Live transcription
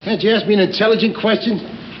Can't you ask me an intelligent question?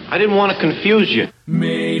 I didn't want to confuse you.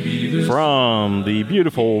 From the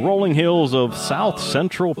beautiful rolling hills of South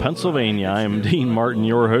Central Pennsylvania, I am Dean Martin,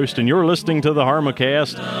 your host, and you're listening to the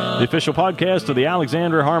Harmocast, the official podcast of the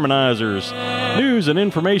Alexandria Harmonizers. News and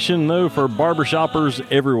information, though, for barbershoppers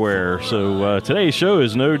everywhere. So today's show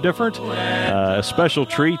is no different. A special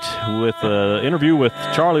treat with an interview with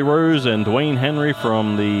Charlie Rose and Dwayne Henry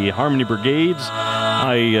from the Harmony Brigades.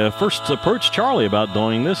 I first approached Charlie about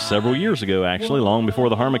doing this several years ago, actually, long before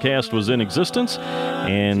the Harmocast was in existence,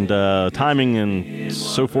 and timing and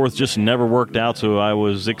so forth just never worked out, so I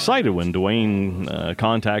was excited when Dwayne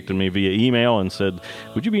contacted me via email and said,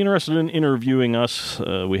 would you be interested in interviewing us?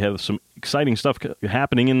 We have some exciting stuff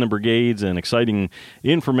happening in the brigades and exciting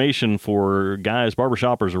information for guys,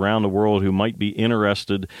 barbershoppers around the world who might be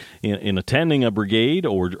interested in attending a brigade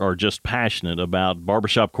or are just passionate about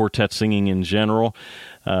barbershop quartet singing in general.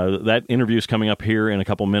 That interview is coming up here in a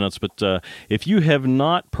couple minutes, but if you have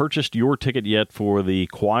not purchased your ticket yet for the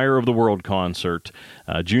Choir of the World concert,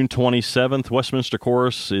 June 27th, Westminster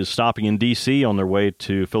Chorus is stopping in D.C. on their way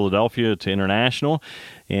to Philadelphia to International,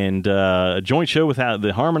 and a joint show with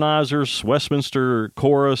the Harmonizers, Westminster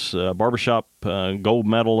Chorus, barbershop gold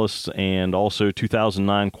medalists, and also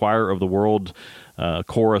 2009 Choir of the World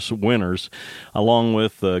chorus winners, along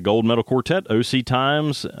with Gold Medal Quartet, OC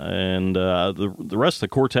Times, and the rest of the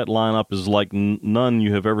quartet lineup is like none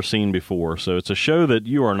you have ever seen before. So it's a show that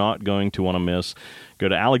you are not going to want to miss. Go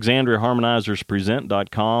to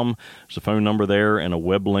AlexandriaHarmonizerSpresent.com. There's a phone number there and a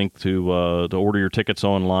web link to order your tickets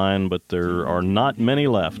online, but there are not many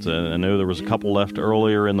left. I know there was a couple left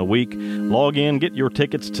earlier in the week. Log in, get your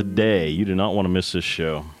tickets today. You do not want to miss this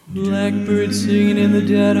show. Blackbird singing in the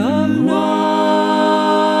dead of night.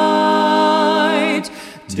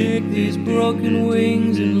 Take these broken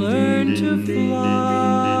wings and learn to fly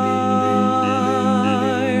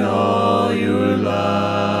all your life.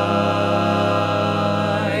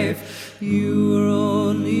 You were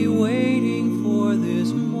only waiting for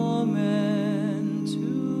this moment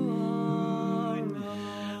to arrive.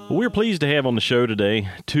 Well, we're pleased to have on the show today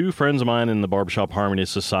two friends of mine in the Barbershop Harmony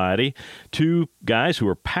Society, two guys who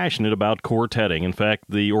are passionate about quartetting. In fact,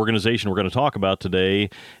 the organization we're going to talk about today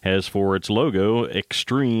has for its logo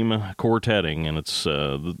Extreme Quartetting, and it's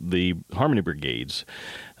the Harmony Brigades.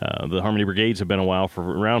 The Harmony Brigades have been around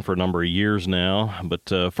for a number of years now,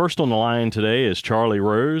 but first on the line today is Charlie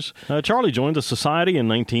Rose. Charlie joined the society in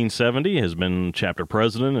 1970, has been chapter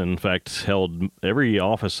president, and in fact held every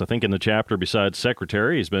office, I think, in the chapter besides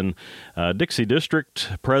secretary. He's been Dixie District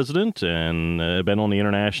president and been on the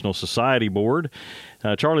International Society board.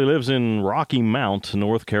 Charlie lives in Rocky Mount,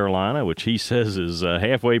 North Carolina, which he says is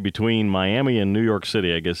halfway between Miami and New York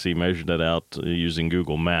City. I guess he measured that out using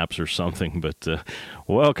Google Maps or something. But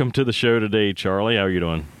welcome to the show today, Charlie. How are you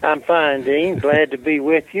doing? I'm fine, Dean. Glad to be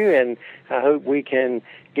with you, and I hope we can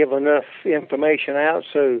give enough information out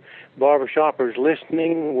so barbershoppers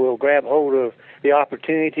listening will grab hold of the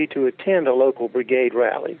opportunity to attend a local brigade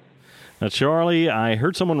rally. Now, Charlie, I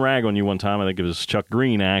heard someone rag on you one time, I think it was Chuck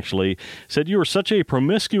Green, actually, said you were such a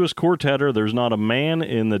promiscuous quartetter, there's not a man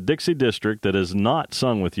in the Dixie District that has not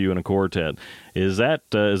sung with you in a quartet. Is that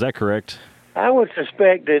correct? I would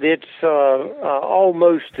suspect that it's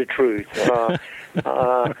almost the truth.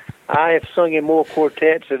 I have sung in more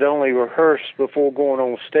quartets that only rehearsed before going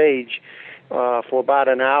on stage for about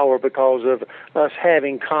an hour because of us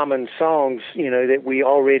having common songs, that we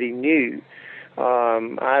already knew.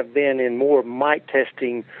 I've been in more mic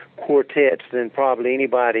testing quartets than probably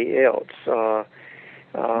anybody else. I've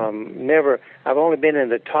only been in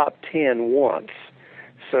the top 10 once.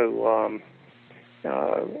 So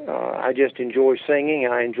I just enjoy singing.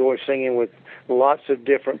 I enjoy singing with lots of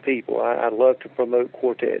different people. I love to promote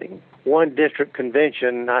quartetting. One district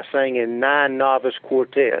convention, I sang in 9 novice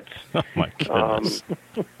quartets. Oh my goodness!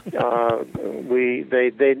 They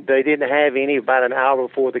didn't have any about an hour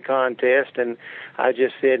before the contest, and I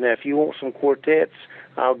just said, now if you want some quartets,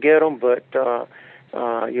 I'll get them, but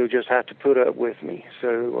you'll just have to put up with me.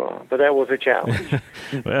 So, but that was a challenge.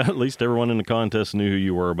 Well, at least everyone in the contest knew who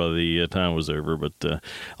you were by the time was over. But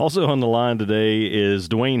also on the line today is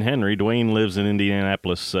Dwayne Henry. Dwayne lives in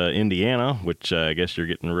Indianapolis, Indiana, which I guess you're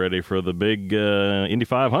getting ready for the big Indy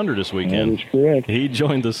 500 this weekend. That is correct. He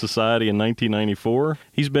joined the society in 1994.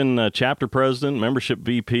 He's been chapter president, membership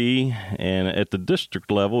VP, and at the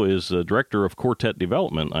district level is director of quartet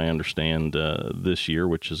development, I understand, this year,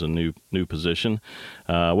 which is a new position.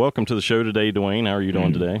 Welcome to the show today, Dwayne. How are you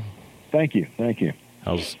doing today? Thank you.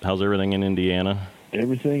 How's everything in Indiana?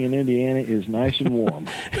 Everything in Indiana is nice and warm.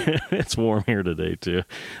 It's warm here today, too.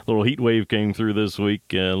 A little heat wave came through this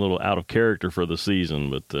week, a little out of character for the season.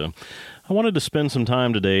 But I wanted to spend some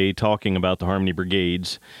time today talking about the Harmony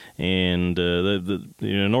Brigades. And the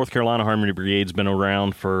North Carolina Harmony Brigade's been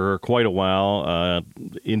around for quite a while.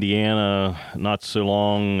 Indiana, not so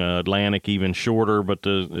long. Atlantic, even shorter. But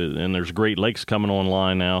and there's Great Lakes coming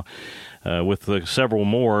online now with several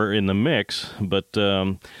more in the mix. But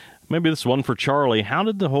maybe this is one for Charlie. How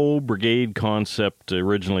did the whole brigade concept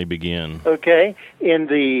originally begin? Okay. In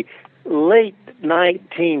the late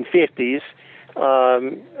 1950s,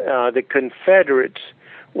 the Confederates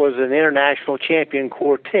was an international champion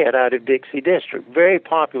quartet out of Dixie District, very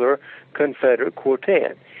popular Confederate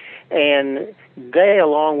quartet. And they,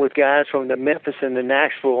 along with guys from the Memphis and the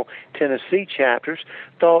Nashville, Tennessee chapters,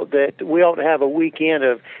 thought that we ought to have a weekend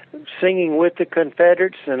of singing with the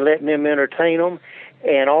Confederates and letting them entertain them,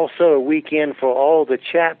 and also a weekend for all the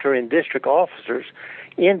chapter and district officers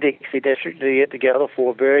in Dixie District to get together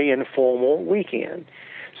for a very informal weekend.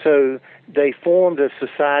 So they formed a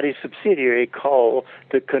society subsidiary called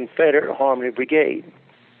the Confederate Harmony Brigade.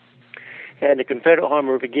 And the Confederate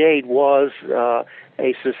Harmony Brigade was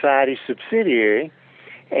a society subsidiary,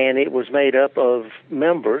 and it was made up of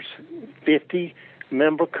members, 50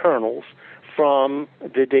 member colonels from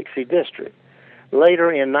the Dixie District.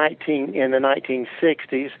 Later in the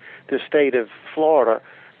 1960s, the state of Florida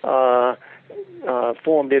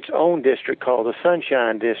formed its own district called the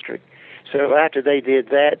Sunshine District. So after they did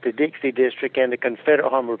that, the Dixie District and the Confederate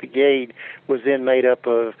Harmony Brigade was then made up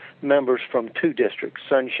of members from two districts,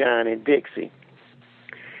 Sunshine and Dixie.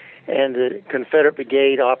 And the Confederate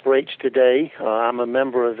Brigade operates today. I'm a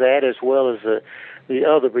member of that as well as the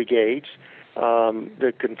other brigades.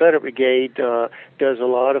 The Confederate Brigade does a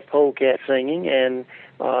lot of polecat singing, and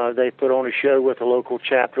they put on a show with a local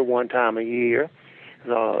chapter one time a year.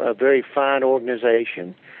 A very fine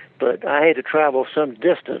organization, but I had to travel some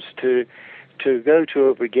distance to go to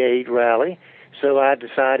a brigade rally, so I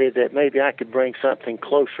decided that maybe I could bring something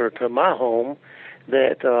closer to my home,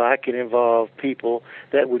 that I could involve people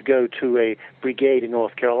that would go to a brigade in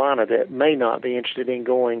North Carolina that may not be interested in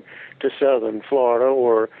going to southern Florida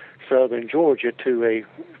or southern Georgia to a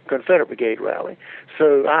Confederate Brigade rally.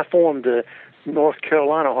 So I formed the North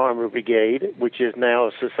Carolina Harmony Brigade, which is now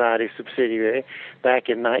a society subsidiary, back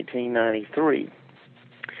in 1993.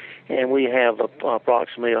 And we have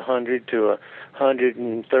approximately 100 to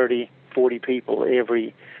 40 people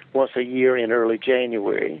once a year in early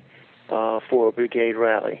January for a brigade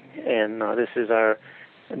rally. And this is our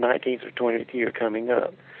 19th or 20th year coming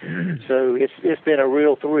up. So it's been a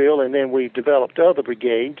real thrill, and then we've developed other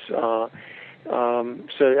brigades. So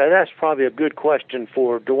that's probably a good question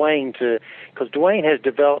for Dwayne, because Dwayne has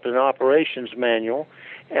developed an operations manual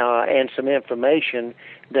and some information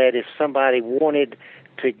that if somebody wanted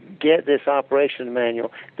to get this operations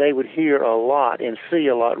manual, they would hear a lot and see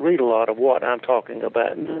a lot, read a lot of what I'm talking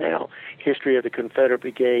about now, history of the Confederate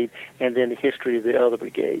Brigade and then the history of the other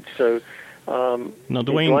brigades. So now,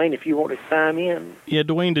 Dwayne, if you want to chime in. Yeah,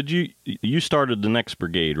 Dwayne, you started the next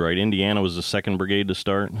brigade, right? Indiana was the second brigade to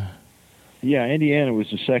start? Yeah, Indiana was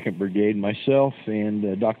the second brigade. Myself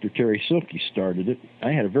and Dr. Terry Silkey started it.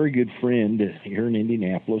 I had a very good friend here in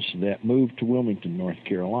Indianapolis that moved to Wilmington, North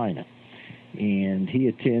Carolina. And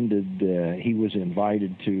he was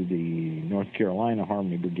invited to the North Carolina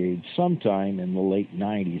Harmony Brigade sometime in the late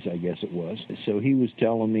 90s, I guess it was. So he was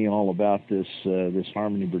telling me all about this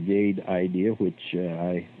Harmony Brigade idea, which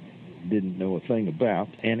I didn't know a thing about.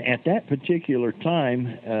 And at that particular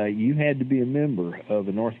time, you had to be a member of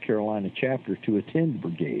a North Carolina chapter to attend the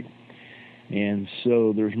brigade. And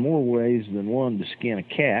so there's more ways than one to skin a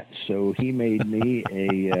cat, so he made me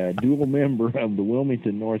a dual member of the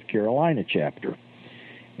Wilmington, North Carolina chapter.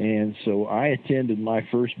 And so I attended my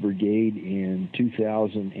first brigade in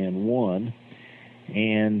 2001,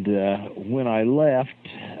 and when I left,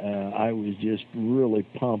 I was just really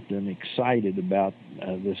pumped and excited about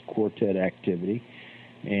this quartet activity.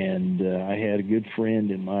 And I had a good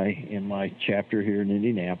friend in my chapter here in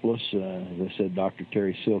Indianapolis. As I said, Dr.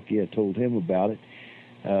 Terry Silkey, I told him about it.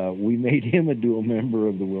 We made him a dual member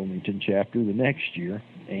of the Wilmington chapter the next year.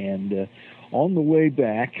 And on the way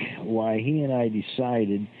back, he and I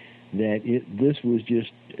decided that this was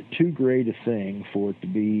just too great a thing for it to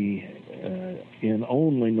be in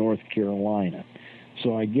only North Carolina.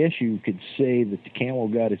 So I guess you could say that the camel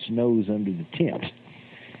got its nose under the tent.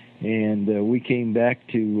 And we came back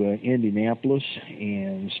to Indianapolis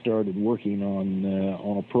and started working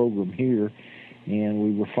on a program here, and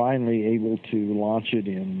we were finally able to launch it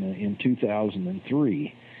in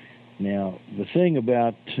 2003. Now, the thing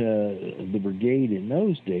about the brigade in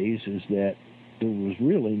those days is that there was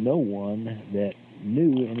really no one that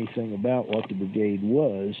knew anything about what the brigade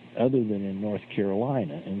was other than in North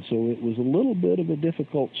Carolina. And so it was a little bit of a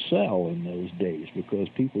difficult sell in those days because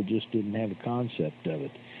people just didn't have a concept of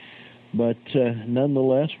it. But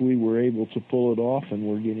nonetheless, we were able to pull it off, and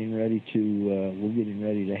we're getting ready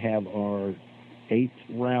to have our 8th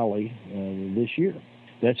rally this year.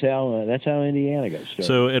 That's how Indiana got started.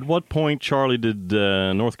 So, at what point, Charlie, did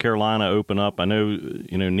North Carolina open up? I know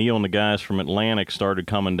Neil and the guys from Atlantic started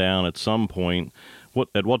coming down at some point.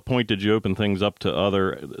 At what point did you open things up to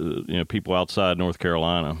other people outside North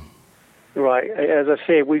Carolina? Right. As I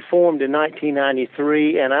said, we formed in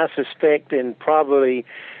 1993, and I suspect in probably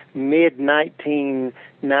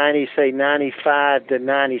mid-1990, say 95 to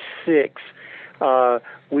 96,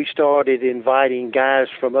 we started inviting guys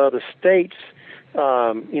from other states.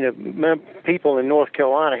 People in North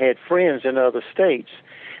Carolina had friends in other states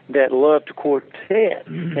that loved quartet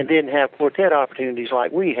and didn't have quartet opportunities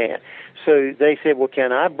like we had. So they said, well,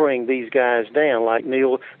 can I bring these guys down, like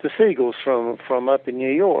Neil the Seagulls from up in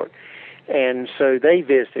New York? And so they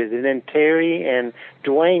visited, and then Terry and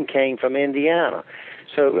Dwayne came from Indiana.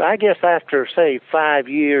 So I guess after, say, 5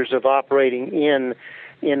 years of operating in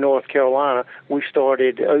North Carolina, we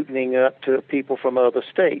started opening up to people from other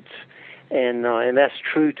states. And that's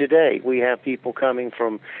true today. We have people coming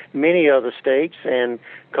from many other states and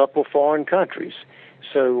a couple foreign countries.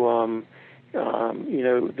 So,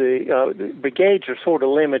 the brigades are sort of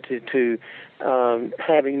limited to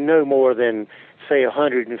having no more than, say,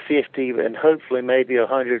 150, and hopefully maybe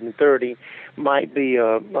 130 might be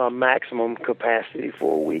a maximum capacity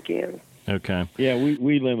for a weekend. Okay. Yeah,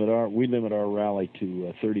 we limit our rally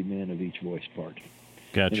to 30 men of each voice part.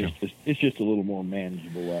 Gotcha. It's just a little more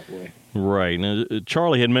manageable that way. Right. Now,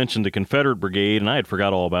 Charlie had mentioned the Confederate Brigade, and I had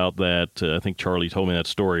forgot all about that. I think Charlie told me that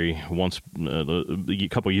story once a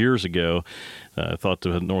couple years ago. I thought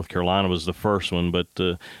North Carolina was the first one, but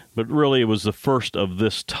really it was the first of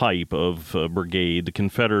this type of brigade.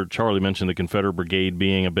 Charlie mentioned the Confederate Brigade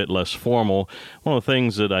being a bit less formal. One of the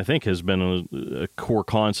things that I think has been a core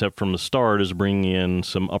concept from the start is bringing in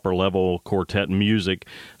some upper-level quartet music,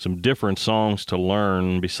 some different songs to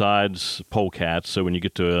learn besides polecats. So when you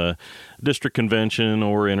get to a district convention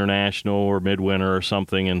or international or midwinter or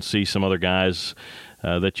something and see some other guys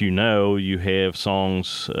that you have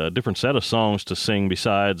songs, a different set of songs to sing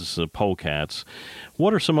besides polecats.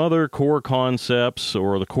 What are some other core concepts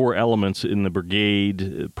or the core elements in the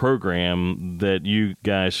brigade program that you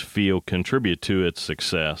guys feel contribute to its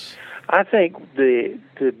success? I think the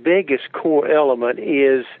biggest core element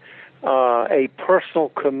is a personal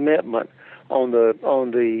commitment on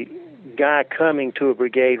the guy coming to a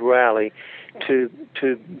brigade rally to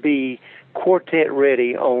be quartet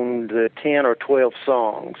ready on the 10 or 12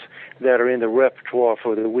 songs that are in the repertoire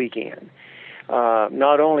for the weekend.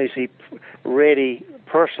 Not only is he ready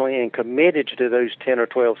personally and committed to those 10 or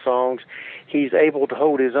 12 songs, he's able to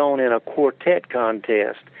hold his own in a quartet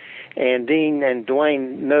contest. And Dean and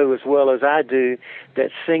Dwayne know as well as I do that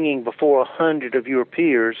singing before 100 of your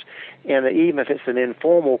peers, and even if it's an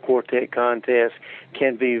informal quartet contest,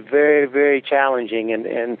 can be very, very challenging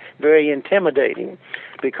and very intimidating,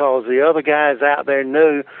 because the other guys out there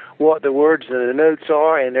know what the words and the notes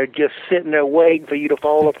are, and they're just sitting there waiting for you to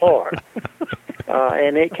fall apart.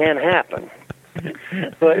 And it can happen.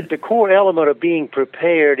 But the core element of being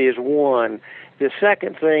prepared is one. The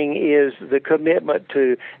second thing is the commitment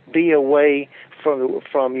to be away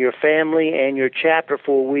from your family and your chapter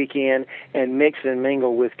for a weekend and mix and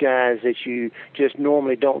mingle with guys that you just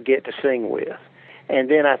normally don't get to sing with. And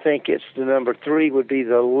then I think it's the number 3 would be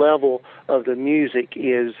the level of the music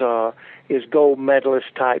is gold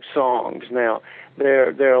medalist type songs. Now,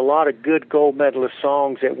 there are a lot of good gold medalist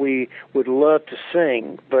songs that we would love to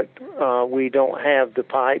sing, but we don't have the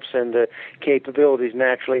pipes and the capabilities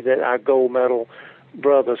naturally that our gold medal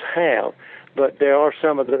brothers have. But there are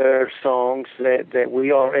some of their songs that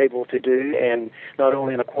we are able to do, and not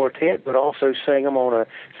only in a quartet, but also sing them on a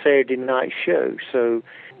Saturday night show. So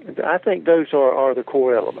I think those are the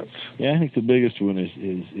core elements. Yeah, I think the biggest one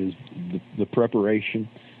is the preparation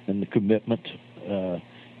and the commitment.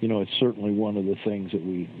 It's certainly one of the things that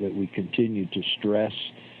we continue to stress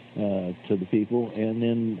to the people, and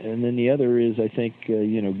then the other is, I think,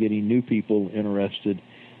 getting new people interested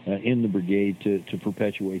in the brigade to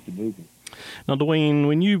perpetuate the movement. Now, Dwayne,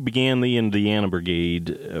 when you began the Indiana Brigade,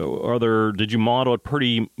 did you model it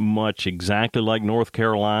pretty much exactly like North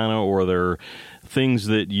Carolina, or are there things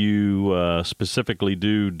that you specifically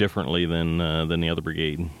do differently than the other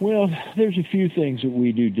brigade? Well, there's a few things that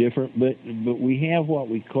we do different, but we have what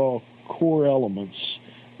we call core elements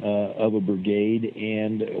of a brigade.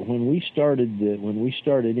 And when we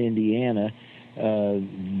started Indiana,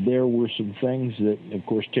 there were some things that, of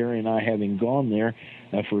course, Terry and I, having gone there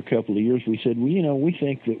for a couple of years, we said, well, we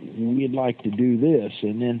think that we'd like to do this.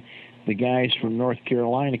 And then the guys from North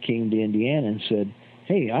Carolina came to Indiana and said,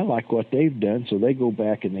 hey, I like what they've done, so they go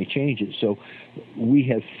back and they change it. So we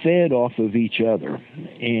have fed off of each other,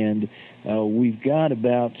 and we've got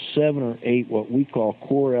about 7 or 8 what we call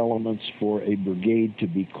core elements for a brigade to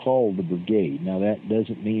be called a brigade. Now, that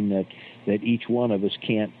doesn't mean that each one of us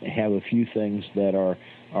can't have a few things that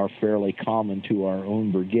are fairly common to our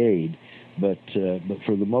own brigade. But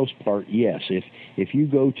for the most part, yes. If you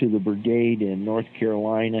go to the brigade in North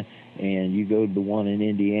Carolina and you go to the one in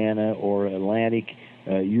Indiana or Atlantic,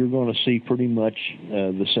 you're going to see pretty much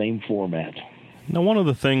the same format. Now, one of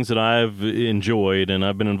the things that I've enjoyed, and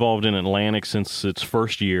I've been involved in Atlantic since its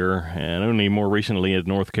first year, and only more recently at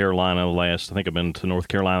North Carolina I think I've been to North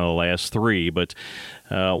Carolina the last 3, but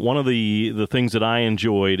one of the things that I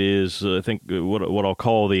enjoyed is, I think, what I'll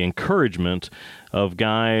call the encouragement of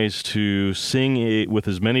guys to sing with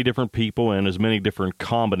as many different people and as many different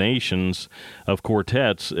combinations of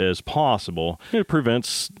quartets as possible. It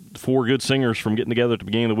prevents 4 good singers from getting together at the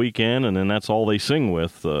beginning of the weekend, and then that's all they sing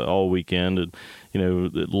with all weekend. And,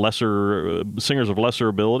 lesser singers of lesser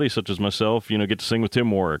ability, such as myself, get to sing with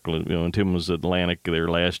Tim Warwick. And Tim was at Atlantic there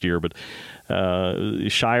last year, but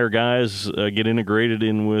shyer guys get integrated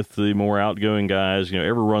in with the more outgoing guys.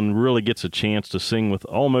 Everyone really gets a chance to sing with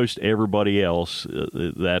almost everybody else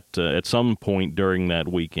at some point during that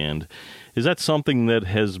weekend. Is that something that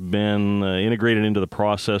has been integrated into the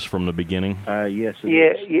process from the beginning? Yes,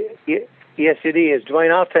 it is. Yes, it is. Dwayne,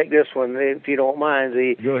 I'll take this one if you don't mind.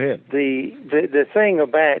 Go ahead. The thing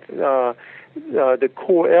about the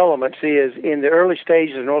core elements is, in the early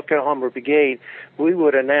stages of North Carolina Horn Brigade, we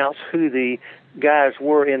would announce who the guys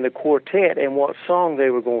were in the quartet and what song they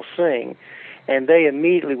were going to sing, and they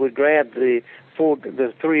immediately would grab the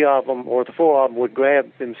 3 of them or the 4 of them would grab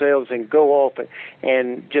themselves and go off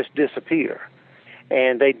and just disappear,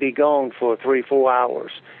 and they'd be gone for 3-4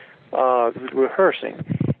 hours rehearsing.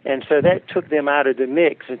 And so that took them out of the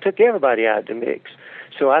mix and took everybody out of the mix.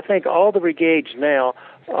 So I think all the brigades now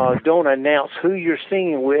don't announce who you're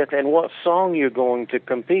singing with and what song you're going to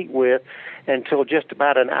compete with until just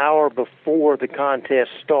about an hour before the contest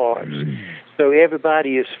starts. So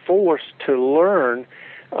everybody is forced to learn,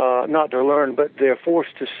 but they're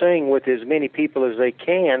forced to sing with as many people as they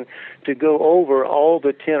can to go over all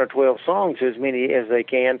the 10 or 12 songs, as many as they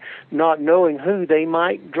can, not knowing who they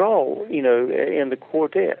might draw, in the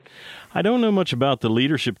quartet. I don't know much about the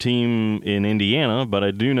leadership team in Indiana, but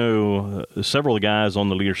I do know several guys on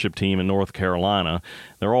the leadership team in North Carolina.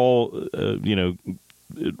 They're all,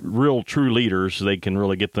 real true leaders. They can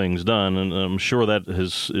really get things done, and I'm sure that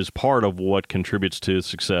is part of what contributes to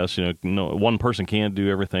success. One person can't do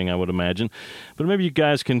everything, I would imagine, but maybe you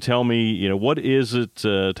guys can tell me, what is it?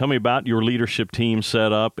 Tell me about your leadership team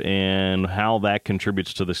setup and how that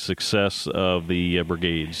contributes to the success of the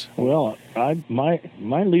brigades. Well, my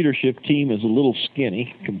leadership team is a little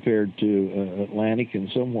skinny compared to Atlantic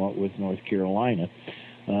and somewhat with North Carolina.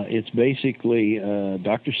 It's basically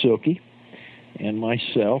Dr. Silky and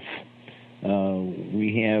myself.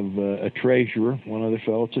 We have a treasurer, one other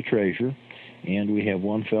fellow that's a treasurer, and we have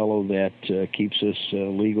one fellow that keeps us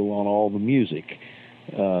legal on all the music.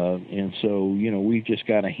 And so, we've just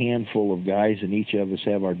got a handful of guys, and each of us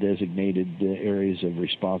have our designated areas of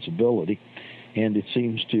responsibility, and it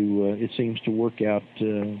seems to work out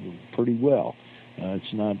pretty well.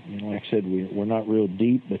 It's not, like I said, we're not real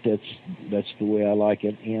deep, but that's the way I like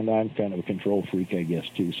it. And I'm kind of a control freak, I guess,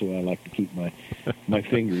 too. So I like to keep my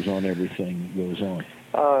fingers on everything that goes on.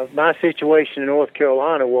 My situation in North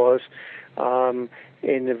Carolina was,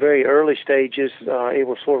 in the very early stages, it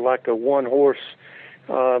was sort of like a one-horse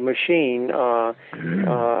machine.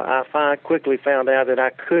 I quickly found out that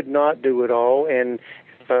I could not do it all, and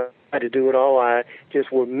if I tried to do it all, I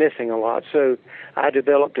just were missing a lot. So I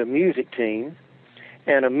developed a music team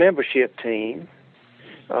and a membership team,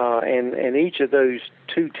 and each of those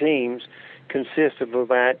 2 teams consists of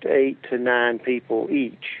about 8 to 9 people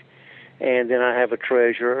each. And then I have a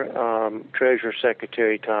treasurer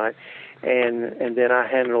secretary type, and then I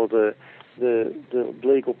handle the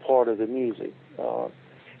legal part of the music.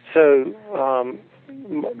 So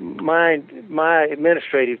my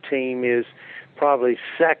administrative team is probably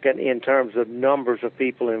second in terms of numbers of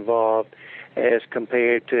people involved as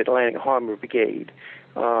compared to Atlantic Horn Brigade.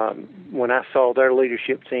 when I saw their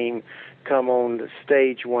leadership team come on the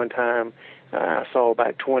stage one time, I saw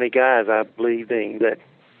about 20 guys, I believe, Dean,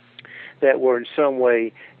 that were in some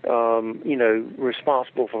way,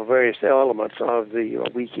 responsible for various elements of the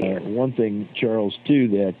weekend. One thing, Charles, too,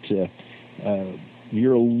 that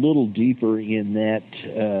you're a little deeper in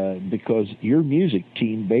that because your music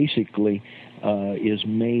team basically is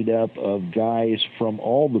made up of guys from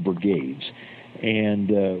all the brigades,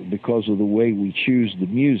 and because of the way we choose the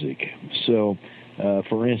music. So,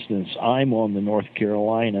 for instance, I'm on the North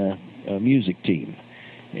Carolina music team,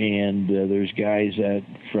 and there's guys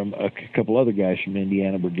from a couple other guys from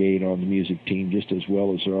Indiana Brigade on the music team, just as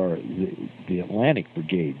well as the Atlantic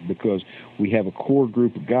Brigade, because we have a core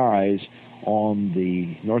group of guys on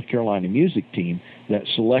the North Carolina music team that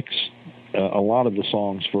selects a lot of the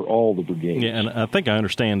songs for all the brigades. Yeah, and I think I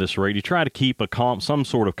understand this, Ray. You try to keep some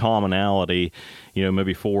sort of commonality,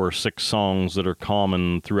 maybe 4 or 6 songs that are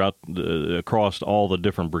common throughout across all the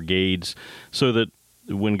different brigades, so that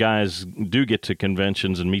when guys do get to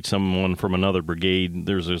conventions and meet someone from another brigade,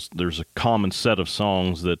 there's a common set of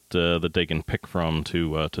songs that they can pick from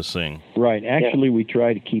to sing. Right. Actually, we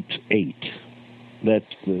try to keep 8. That's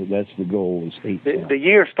the goal, is 8. The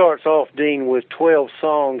year starts off, Dean, with 12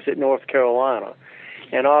 songs at North Carolina,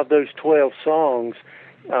 and of those 12 songs,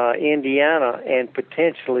 Indiana and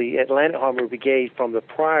potentially Atlantic Harmony Brigade from the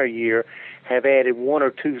prior year have added 1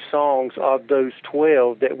 or 2 songs of those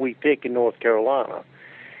 12 that we pick in North Carolina.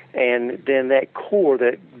 And then that core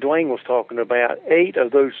that Dwayne was talking about, 8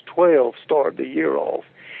 of those 12 start the year off,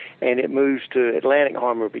 and it moves to Atlantic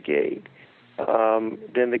Harmony Brigade,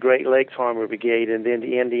 then the Great Lakes Harmony Brigade, and then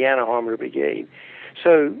the Indiana Harmony Brigade.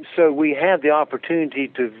 So we have the opportunity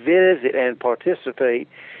to visit and participate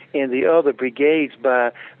in the other brigades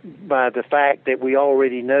by the fact that we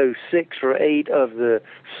already know 6 or 8 of the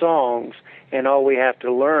songs, and all we have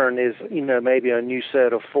to learn is, maybe a new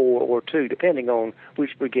set of 4 or 2, depending on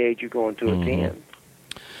which brigade you're going to attend.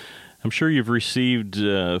 I'm sure you've received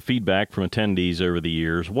feedback from attendees over the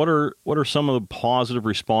years. What are some of the positive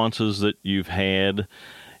responses that you've had?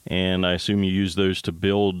 And I assume you use those to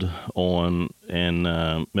build on.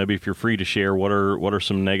 And maybe if you're free to share, what are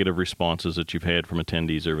some negative responses that you've had from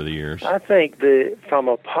attendees over the years? I think from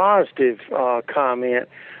a positive comment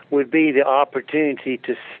would be the opportunity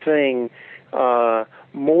to sing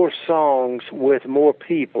more songs with more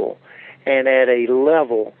people and at a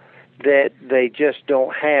level that they just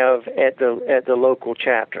don't have at the local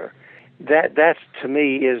chapter. That's to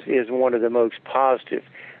me is one of the most positive.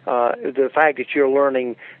 The fact that you're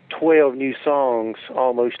learning 12 new songs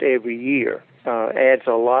almost every year adds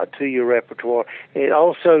a lot to your repertoire. It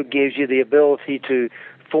also gives you the ability to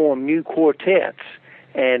form new quartets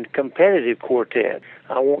and competitive quartets.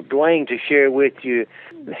 I want Dwayne to share with you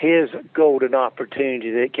his golden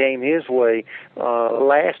opportunity that came his way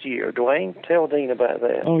last year. Dwayne, tell Dean about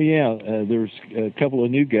that. Oh, yeah. There's a couple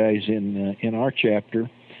of new guys in our chapter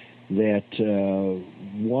that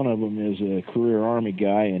one of them is a career Army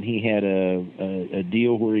guy, and he had a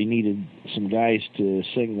deal where he needed some guys to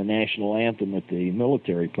sing the national anthem at the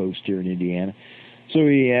military post here in Indiana. So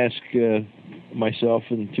he asked myself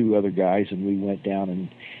and 2 other guys, and we went down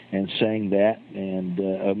and sang that. And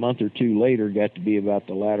a month or 2 later, got to be about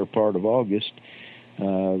the latter part of August,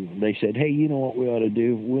 they said, hey, you know what we ought to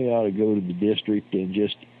do? We ought to go to the district and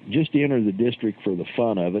just enter the district for the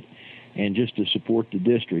fun of it and just to support the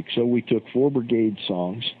district. So we took 4 brigade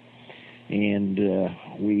songs, and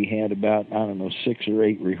we had about, 6 or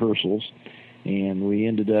 8 rehearsals, and we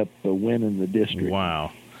ended up winning the district.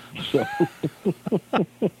 Wow. So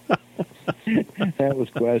that was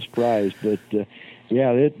quite a surprise, but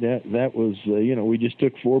yeah, that was we just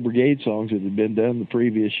took 4 brigade songs that had been done the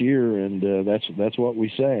previous year, and that's what we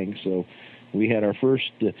sang. So we had our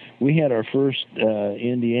first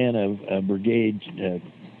Indiana brigade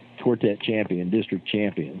quartet champion, district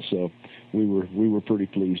champion. So we were pretty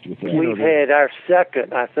pleased with that. We've had our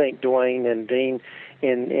second, I think, Dwayne and Dean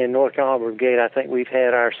in North Carolina Brigade. I think we've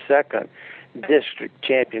had our second district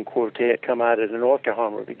champion quartet come out of the North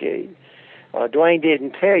Carolina Brigade. Dwayne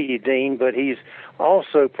didn't tell you, Dean, but he's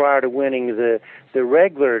also, prior to winning the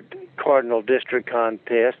regular Cardinal District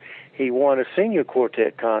contest, he won a senior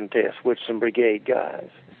quartet contest with some brigade guys.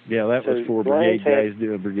 Yeah, that was 4 brigade guys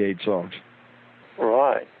doing brigade songs.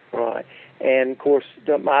 Right. And, of course,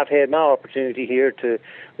 I've had my opportunity here to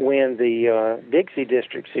win the Dixie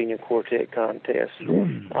District Senior Quartet Contest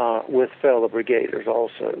with fellow brigaders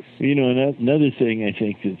also. Another thing I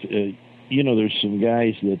think that there's some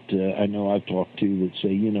guys that I know I've talked to that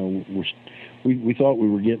say, we thought we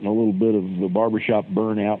were getting a little bit of the barbershop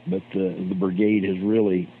burnout, but the brigade has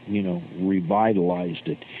really, revitalized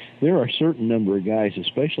it. There are a certain number of guys,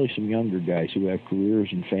 especially some younger guys, who have careers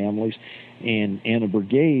and families, and a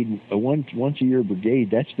brigade, a once a year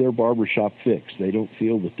brigade, that's their barbershop fix. They don't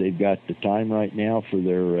feel that they've got the time right now for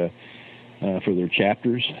their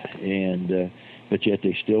chapters, and but yet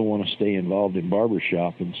they still want to stay involved in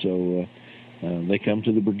barbershop, and so they come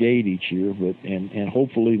to the brigade each year, and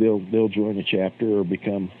hopefully they'll join a chapter or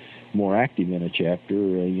become more active in a chapter,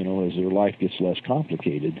 as their life gets less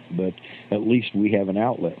complicated. But at least we have an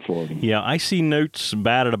outlet for them. Yeah, I see notes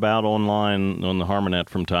batted about online on the Harmonet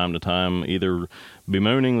from time to time, either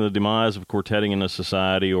bemoaning the demise of quartetting in the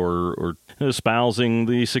society or espousing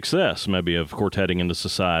the success, maybe, of quartetting in the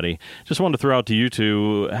society. Just wanted to throw out to you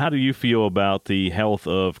two, how do you feel about the health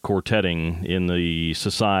of quartetting in the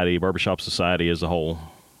society, barbershop society as a whole?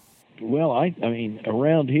 Well, I mean,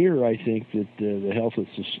 around here, I think that the health of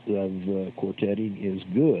quartetting is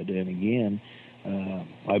good. And again,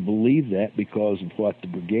 I believe that because of what the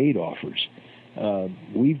brigade offers.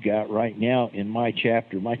 We've got right now in my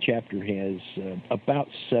chapter has about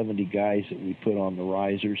 70 guys that we put on the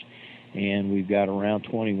risers, and we've got around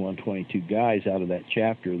 21, 22 guys out of that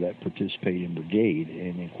chapter that participate in brigade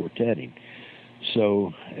and in quartetting.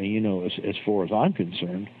 So, as far as I'm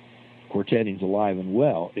concerned, quartetting's alive and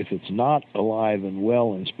well. If it's not alive and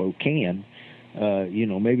well in Spokane,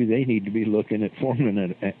 maybe they need to be looking at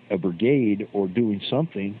forming a brigade or doing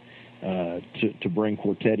something to bring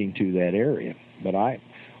quartetting to that area. But I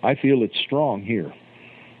feel it's strong here.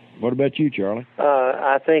 What about you, Charlie?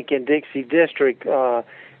 I think in Dixie District,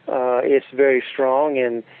 it's very strong,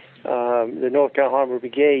 and the North Carolina Harbor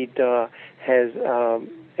Brigade has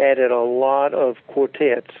added a lot of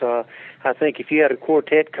quartets. I think if you had a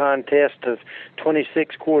quartet contest of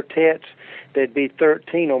 26 quartets, there'd be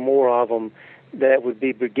 13 or more of them that would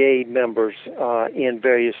be brigade members in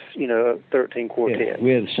various, 13 quartets. Yeah,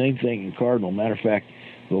 we had the same thing in Cardinal. Matter of fact,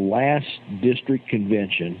 the last district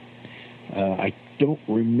convention, I don't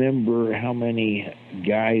remember how many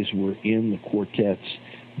guys were in the quartets,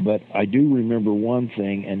 but I do remember one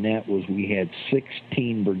thing, and that was we had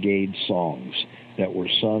 16 brigade songs that were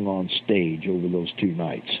sung on stage over those 2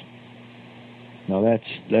 nights. Now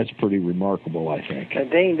that's pretty remarkable, I think. And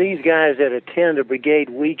Dean, these guys that attend a brigade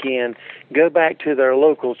weekend go back to their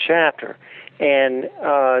local chapter, and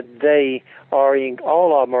they are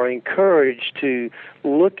all of them are encouraged to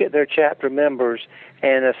look at their chapter members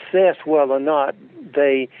and assess whether or not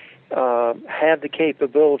they have the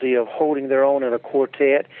capability of holding their own in a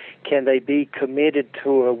quartet. Can they be committed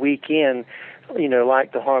to a weekend,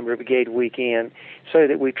 like the Harmony Brigade weekend, so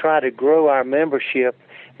that we try to grow our membership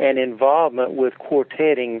and involvement with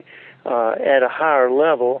quartetting at a higher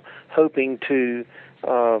level, hoping to,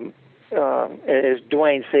 as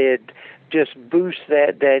Dwayne said, just boost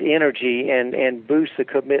that energy and boost the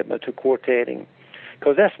commitment to quartetting.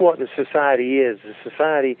 Because that's what the society is. The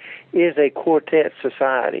society is a quartet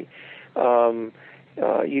society.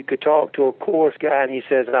 You could talk to a chorus guy and he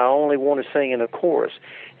says, I only want to sing in a chorus.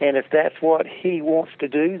 And if that's what he wants to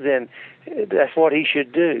do, then that's what he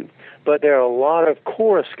should do. But there are a lot of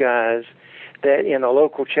chorus guys that in a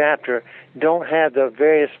local chapter don't have the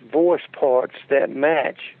various voice parts that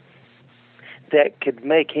match that could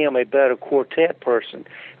make him a better quartet person,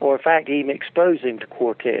 or in fact even expose him to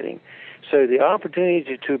quartetting. So the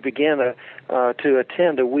opportunity to begin to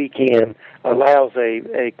attend a weekend allows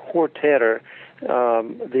a quartetter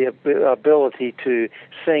the ability to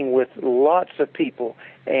sing with lots of people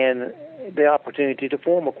and the opportunity to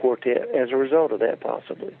form a quartet as a result of that,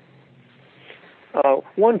 possibly.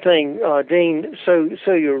 One thing, Dean,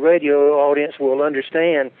 so your radio audience will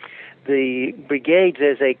understand, the brigades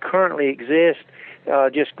as they currently exist,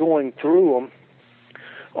 just going through them,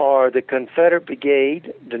 are the Confederate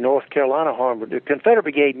Brigade, the North Carolina Harbor. The Confederate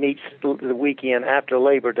Brigade meets the weekend after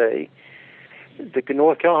Labor Day. The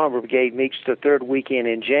North Carolina Harbor Brigade meets the third weekend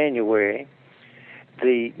in January.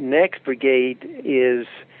 The next brigade is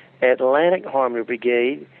Atlantic Harmony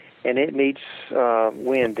Brigade, and it meets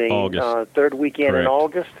when, Dean? August. Third weekend Correct. in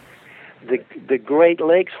August. The Great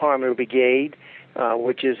Lakes Harmony Brigade,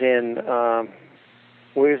 which is in,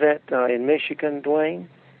 where is that, in Michigan, Dwayne?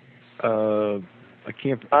 I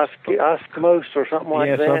can't. Eskimos or something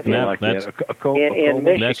like that. Something Yeah, like that's- that. in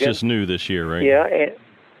Michigan. That's just new this year, right? Yeah,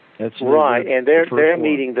 That's right, and they're one.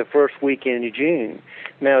 meeting the first weekend in June.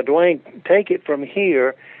 Now, Dwayne, take it from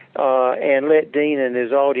here and let Dean and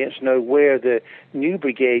his audience know where the new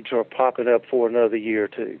brigades are popping up for another year or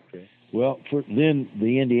two. Okay. Well, then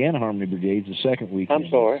the Indiana Harmony Brigade, the second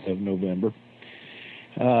weekend of November.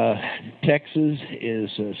 Texas is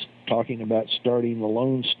talking about starting the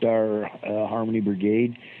Lone Star Harmony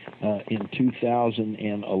Brigade in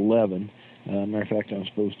 2011. Matter of fact, I'm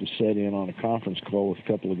supposed to set in on a conference call with a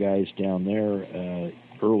couple of guys down there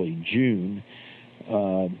early June.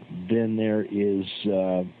 Then there is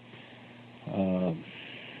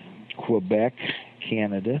Quebec,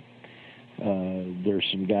 Canada. There's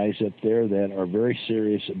some guys up there that are very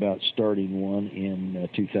serious about starting one in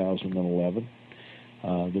 2011.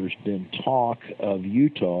 There's been talk of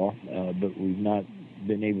Utah, but we've not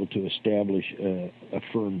been able to establish a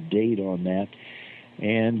firm date on that.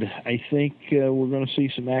 And I think we're going to see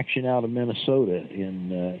some action out of Minnesota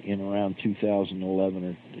in around 2011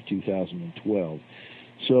 or 2012.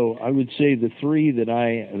 So I would say the three that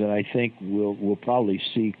I think we'll probably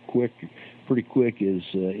see pretty quick is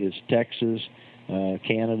Texas,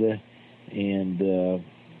 Canada, and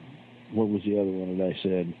what was the other one that I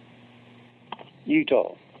said?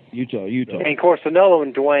 Utah. And of course, another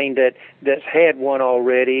one, Dwayne, that's had one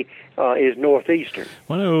already is Northeastern.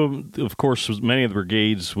 Well, I know, of course, many of the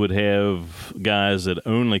brigades would have guys that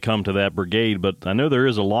only come to that brigade, but I know there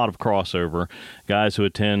is a lot of crossover, guys who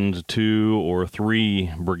attend 2 or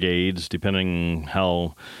 3 brigades, depending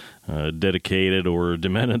how dedicated or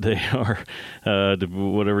demented they are,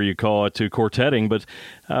 whatever you call it, to quartetting. But,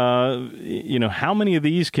 how many of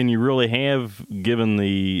these can you really have given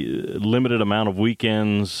the limited amount of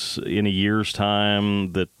weekends in a year's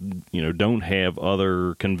time that, don't have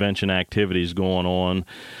other convention activities going on?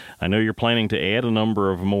 I know you're planning to add a number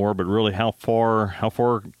of more, but really how far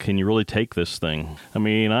can you really take this thing? I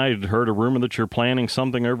mean, I heard a rumor that you're planning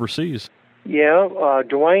something overseas. Yeah,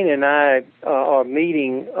 Dwayne and I are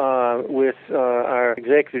meeting with our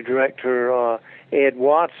executive director, Ed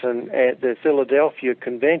Watson, at the Philadelphia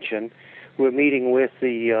convention. We're meeting with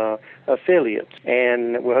the affiliates,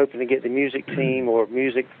 and we're hoping to get the music team or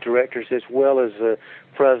music directors as well as the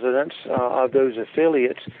presidents of those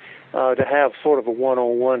affiliates to have sort of a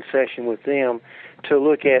one-on-one session with them to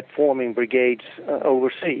look at forming brigades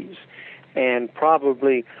overseas. And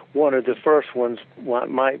probably one of the first ones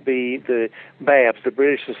might be the BABS, the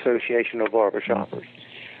British Association of Barbershoppers.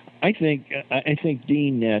 I think,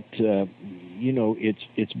 Dean, that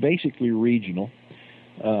it's basically regional.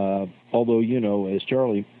 Although as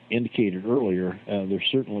Charlie indicated earlier, there's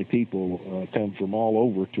certainly people come from all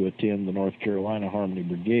over to attend the North Carolina Harmony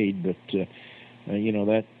Brigade, but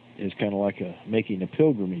that is kind of like making a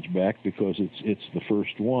pilgrimage back because it's the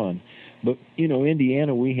first one. But,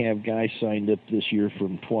 Indiana, we have guys signed up this year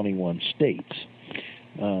from 21 states.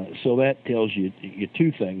 So that tells you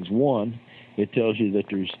 2 things. One, it tells you that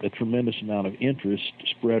there's a tremendous amount of interest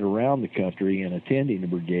spread around the country in attending a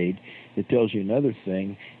brigade. It tells you another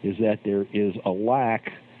thing is that there is a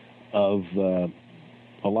lack of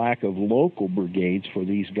local brigades for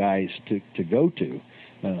these guys to go to.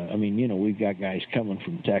 We've got guys coming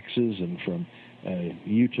from Texas and from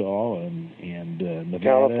Utah and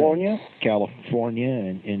Nevada, California,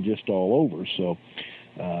 and just all over. So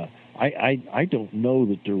I don't know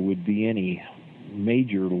that there would be any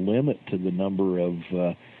major limit to the number of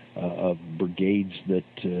brigades that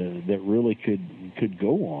really could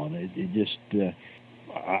go on. It just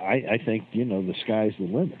I think the sky's the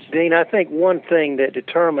limit. Dean, I think one thing that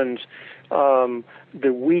determines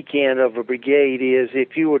the weekend of a brigade is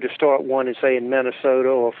if you were to start one, say in Minnesota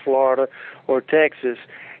or Florida or Texas,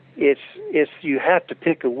 it's you have to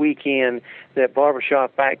pick a weekend that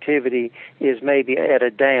barbershop activity is maybe at a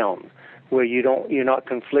down, where you're not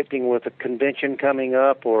conflicting with a convention coming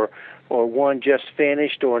up or one just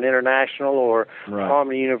finished or an international or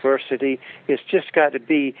Harmony University. It's just got to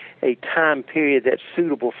be a time period that's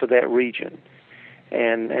suitable for that region.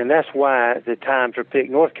 And that's why the times are picked.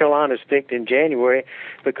 North Carolina's picked in January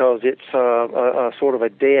because it's a sort of a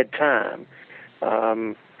dead time.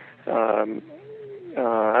 I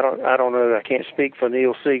don't know. I can't speak for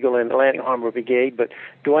Neil Siegel and Atlantic Harmony Brigade, but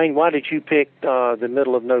Dwayne, why did you pick the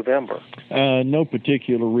middle of November? No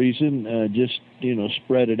particular reason. Just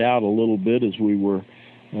spread it out a little bit as we were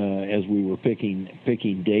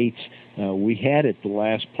picking dates. We had it the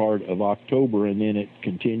last part of October, and then it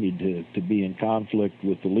continued to be in conflict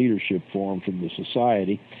with the leadership forum from the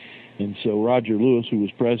society. And so Roger Lewis, who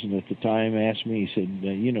was president at the time, asked me, he said,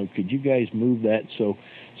 could you guys move that so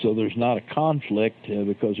there's not a conflict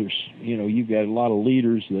because there's, you've got a lot of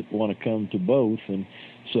leaders that want to come to both. And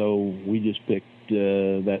so we just picked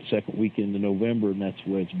that second weekend of November, and that's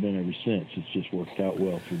the way it's been ever since. It's just worked out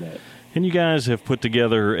well for that. And you guys have put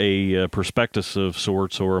together a prospectus of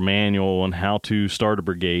sorts, or a manual on how to start a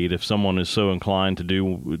brigade if someone is so inclined to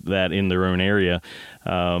do that in their own area.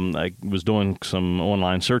 I was doing some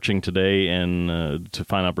online searching today and to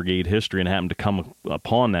find out brigade history, and happened to come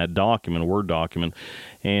upon that document, a Word document.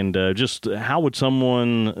 And just how would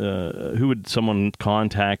who would someone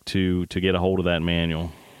contact to get a hold of that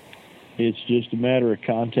manual? It's just a matter of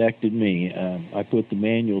contacting me. I put the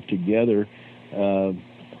manual together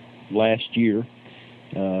last year,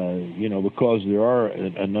 because there are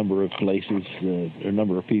a number of places, a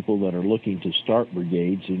number of people that are looking to start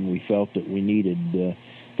brigades, and we felt that we needed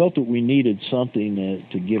something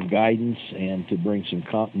to give guidance and to bring some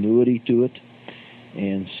continuity to it.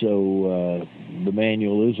 And so the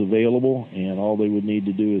manual is available, and all they would need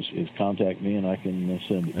to do is contact me, and I can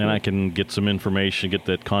send it. And I can get some information, get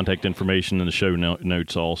that contact information in the show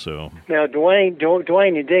notes also. Now,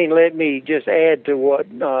 Dwayne and Dean, let me just add to what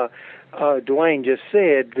Dwayne just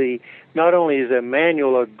said. Not only is the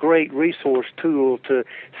manual a great resource tool to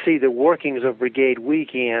see the workings of Brigade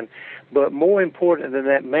Weekend, but more important than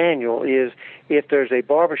that manual is if there's a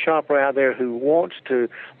barbershopper out there who wants to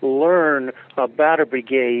learn about a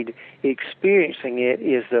brigade, experiencing it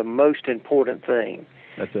is the most important thing.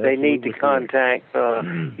 They need to contact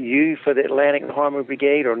you for the Atlantic and Harmony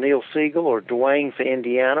Brigade, or Neil Siegel, or Dwayne for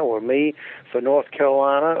Indiana, or me for North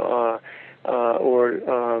Carolina,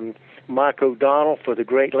 or Mike O'Donnell for the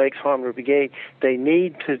Great Lakes Harmony Brigade. They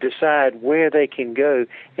need to decide where they can go,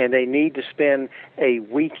 and they need to spend a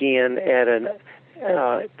weekend at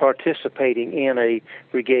participating in a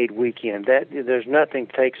brigade weekend. There's nothing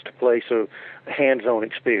takes the place of hands-on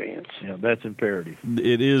experience. Yeah, that's imperative.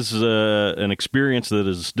 It is an experience that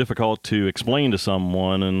is difficult to explain to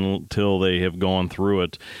someone until they have gone through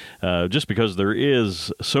it, just because there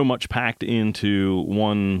is so much packed into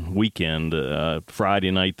one weekend,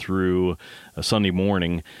 Friday night through Sunday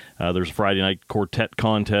morning. There's a Friday night quartet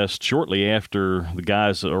contest shortly after the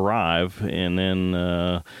guys arrive, and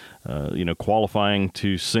then qualifying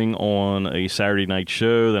to sing on a Saturday night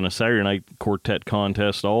show, then a Saturday night quartet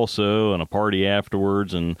contest also, and a party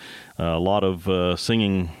afterwards, and a lot of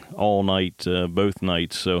singing all night, both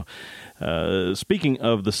nights. So speaking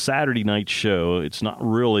of the Saturday night show, it's not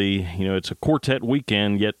really, it's a quartet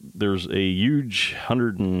weekend, yet there's a huge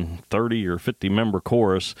 130 or 50 member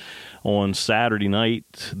chorus on Saturday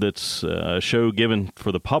night that's a show given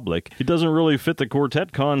for the public. It doesn't really fit the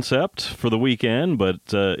quartet concept for the weekend, but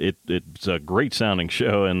it's a great sounding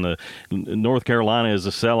show, and the North Carolina is a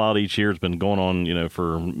sellout each year. It's been going on,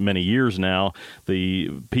 for many years now. The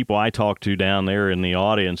people I talk to down there in the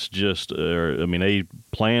audience they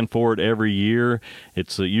plan for it every year.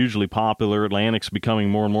 It's usually popular. Atlantic's becoming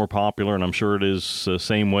more and more popular, and I'm sure it is the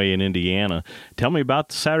same way in Indiana. Tell me about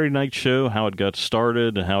the Saturday night show, how it got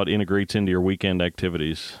started, and how it integrates into your weekend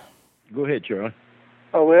activities. Go ahead, Charlie.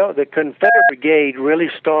 Oh, well, the Confederate Brigade really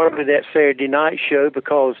started that Saturday night show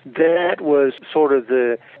because that was sort of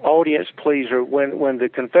the audience pleaser. When the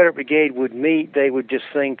Confederate Brigade would meet, they would just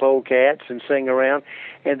sing polcats and sing around.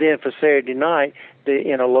 And then for Saturday night,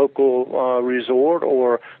 in a local resort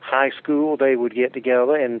or high school, they would get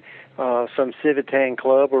together, and some Civitan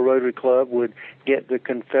club or Rotary Club would get the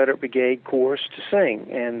Confederate Brigade chorus to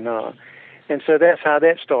sing. And so that's how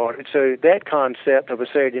that started. So that concept of a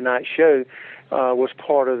Saturday night show was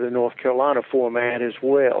part of the North Carolina format as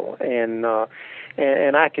well. And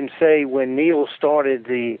I can say when Neil started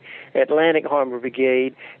the Atlantic Harmony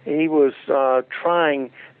Brigade, he was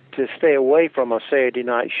trying to stay away from a Saturday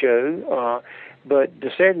night show. But the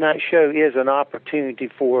Saturday night show is an opportunity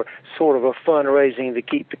for sort of a fundraising to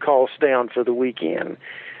keep the costs down for the weekend.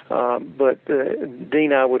 But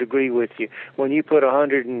Dean, I would agree with you. When you put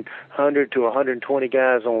 100 to 120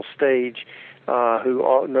 guys on stage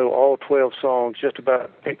who know all 12 songs just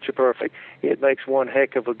about picture perfect, it makes one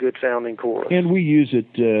heck of a good sounding chorus. And we use it.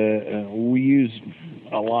 We use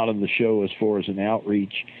a lot of the show as far as an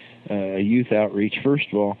outreach, youth outreach. First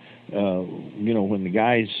of all, when the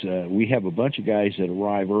guys, we have a bunch of guys that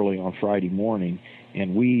arrive early on Friday morning,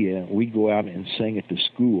 and we go out and sing at the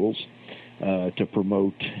schools to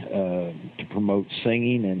promote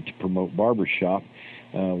singing and to promote barbershop.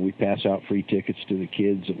 We pass out free tickets to the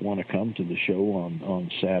kids that want to come to the show on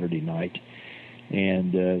Saturday night.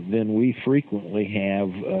 And then we frequently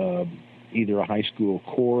have either a high school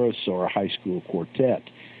chorus or a high school quartet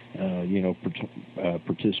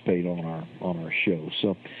participate on our show.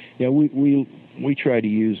 So we we try to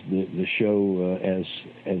use the show as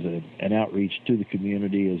an outreach to the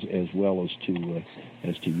community as well as to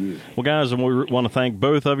you. Well, guys, and we want to thank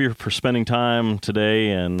both of you for spending time today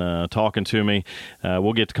and talking to me.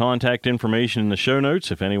 We'll get the contact information in the show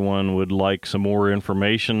notes. If anyone would like some more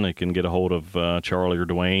information, they can get a hold of Charlie or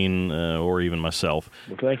Dwayne or even myself.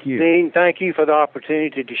 Well, thank you. Dean, thank you for the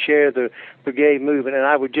opportunity to share the brigade movement. And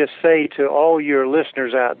I would just say to all your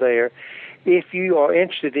listeners out there, if you are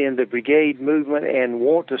interested in the brigade movement and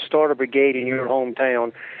want to start a brigade in your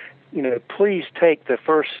hometown, please take the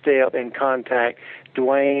first step and contact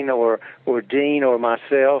Dwayne or Dean or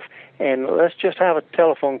myself, and let's just have a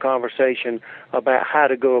telephone conversation about how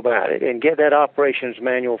to go about it and get that operations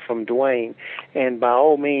manual from Dwayne. And by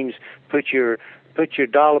all means, put your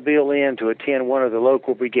dollar bill in to attend one of the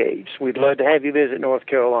local brigades. We'd love to have you visit North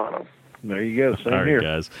Carolina. There you go. Same All right, here.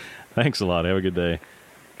 guys. Thanks a lot. Have a good day.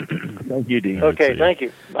 Thank you, Dean. Okay, thank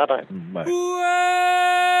you. Bye-bye. Bye. Well,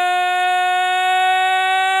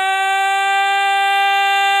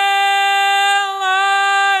 I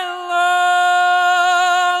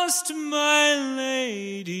lost my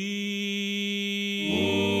lady.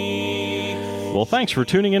 Well, thanks for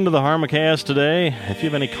tuning into the Harmacast today. If you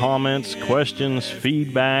have any comments, questions,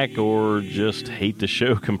 feedback, or just hate the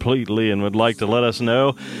show completely and would like to let us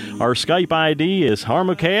know, our Skype ID is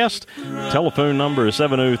Harmacast. Telephone number is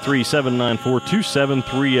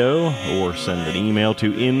 703-794-2730, or send an email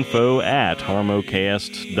to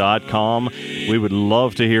info@harmocast.com. We would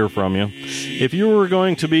love to hear from you. If you were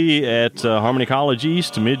going to be at Harmony College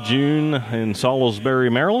East mid-June in Salisbury,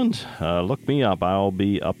 Maryland, look me up. I'll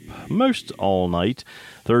be up most all night,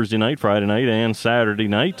 Thursday night, Friday night, and Saturday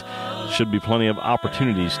night. Should be plenty of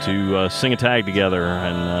opportunities to sing a tag together,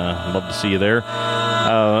 and love to see you there.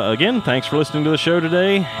 Again, thanks for listening to the show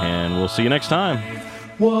today, and we'll see you next time.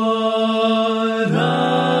 What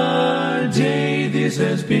a day this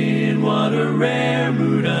has been. What a rare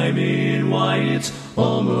mood I'm in. Why, it's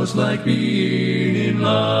almost like being in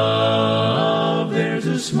love. There's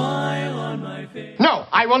a smile on my face. No,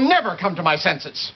 I will never come to my senses.